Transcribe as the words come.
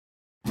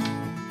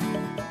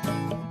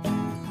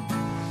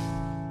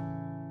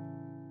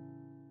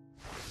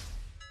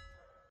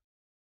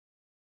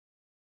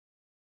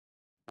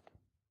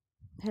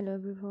Hello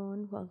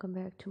everyone, welcome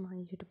back to my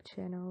YouTube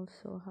channel.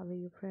 So, how are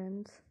you,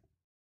 friends?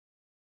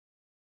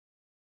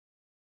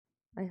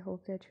 I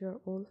hope that you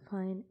are all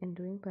fine and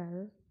doing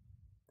well.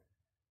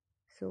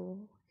 So,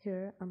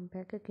 here I'm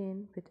back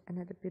again with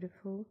another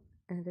beautiful,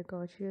 another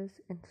gorgeous,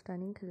 and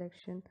stunning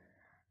collection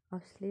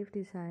of sleeve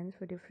designs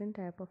for different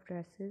type of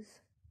dresses.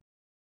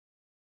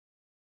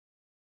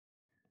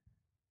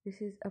 This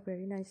is a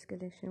very nice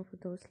collection for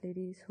those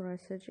ladies who are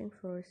searching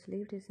for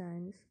sleeve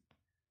designs.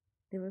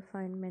 They will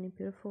find many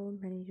beautiful,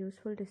 many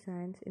useful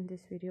designs in this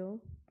video.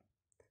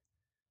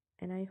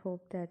 And I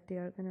hope that they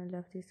are gonna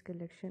love this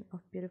collection of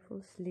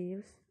beautiful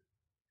sleeves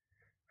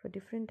for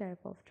different type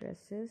of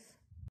dresses.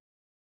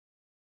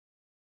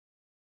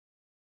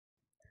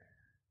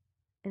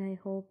 And I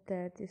hope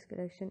that this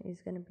collection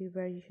is gonna be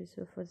very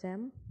useful for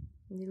them.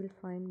 You will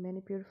find many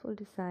beautiful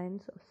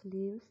designs of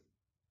sleeves,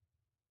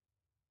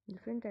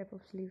 different type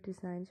of sleeve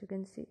designs you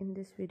can see in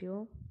this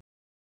video.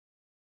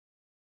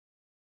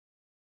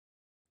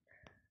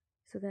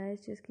 So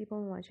guys, just keep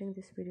on watching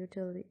this video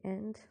till the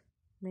end.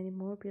 Many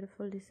more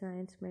beautiful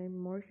designs, many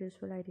more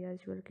useful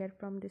ideas you will get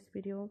from this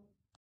video.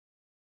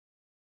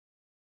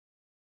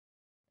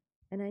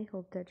 And I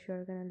hope that you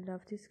are gonna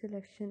love this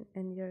collection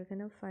and you're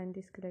gonna find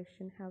this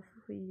collection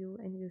helpful for you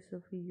and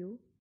useful for you.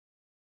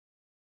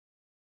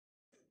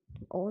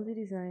 All the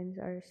designs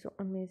are so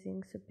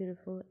amazing, so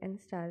beautiful and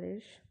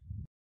stylish.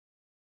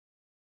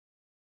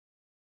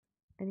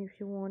 And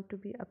if you want to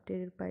be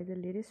updated by the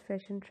latest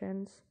fashion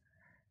trends,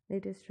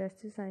 latest dress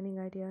designing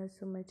ideas,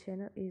 so my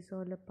channel is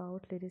all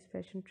about latest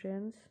fashion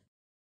trends.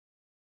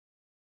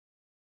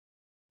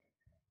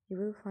 You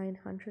will find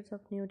hundreds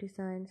of new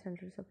designs,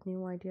 hundreds of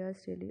new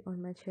ideas daily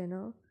on my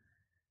channel,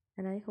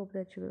 and I hope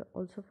that you will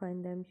also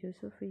find them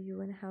useful for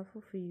you and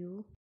helpful for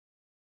you.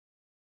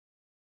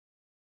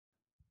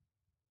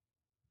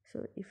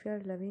 So if you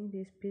are loving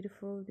these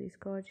beautiful, these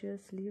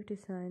gorgeous sleeve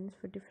designs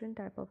for different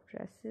type of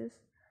dresses,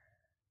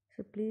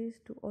 so please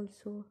do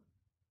also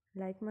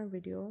like my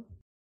video,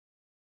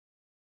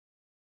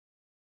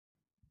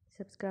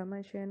 subscribe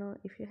my channel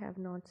if you have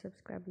not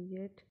subscribed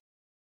yet.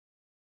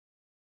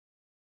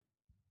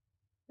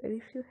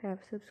 And if you have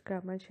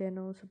subscribed my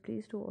channel, so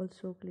please do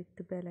also click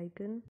the bell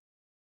icon.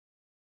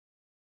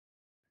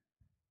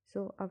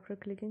 So after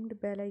clicking the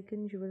bell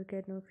icon, you will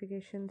get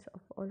notifications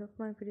of all of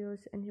my videos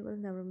and you will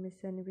never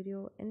miss any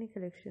video, any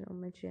collection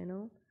on my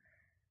channel.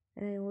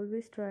 And I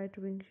always try to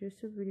bring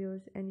useful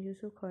videos and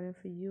useful content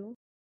for you.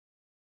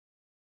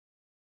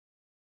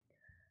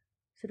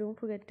 So don't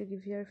forget to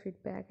give your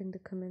feedback in the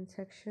comment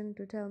section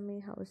to tell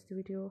me how was the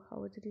video,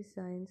 how are the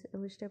designs,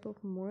 and which type of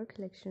more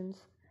collections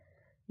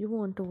you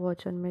want to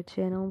watch on my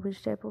channel,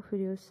 which type of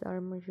videos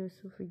are more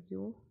useful for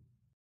you.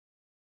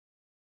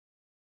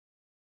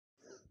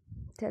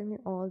 Tell me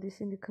all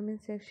this in the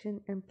comment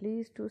section, and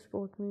please do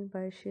support me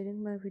by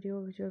sharing my video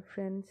with your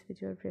friends,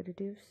 with your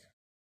relatives.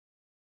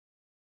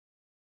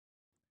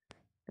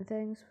 And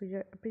thanks for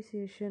your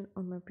appreciation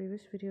on my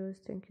previous videos.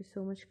 Thank you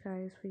so much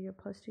guys for your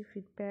positive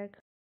feedback.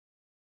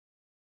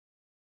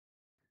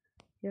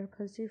 Your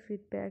positive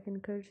feedback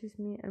encourages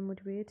me and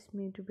motivates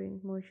me to bring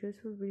more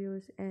useful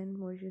videos and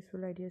more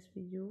useful ideas for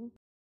you.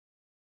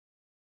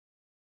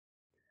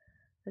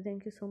 So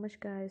thank you so much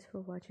guys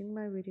for watching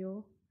my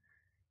video.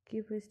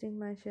 Keep visiting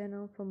my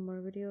channel for more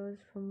videos,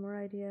 for more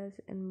ideas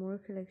and more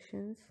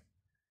collections.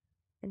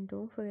 And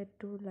don't forget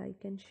to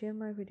like and share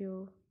my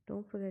video.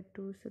 Don't forget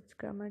to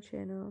subscribe my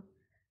channel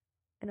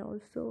and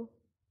also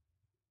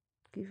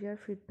give your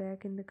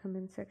feedback in the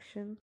comment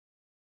section.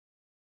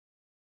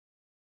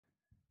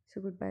 So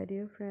goodbye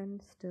dear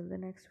friends, till the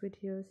next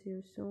video. See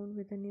you soon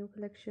with a new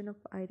collection of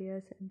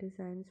ideas and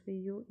designs for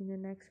you in the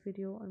next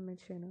video on my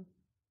channel.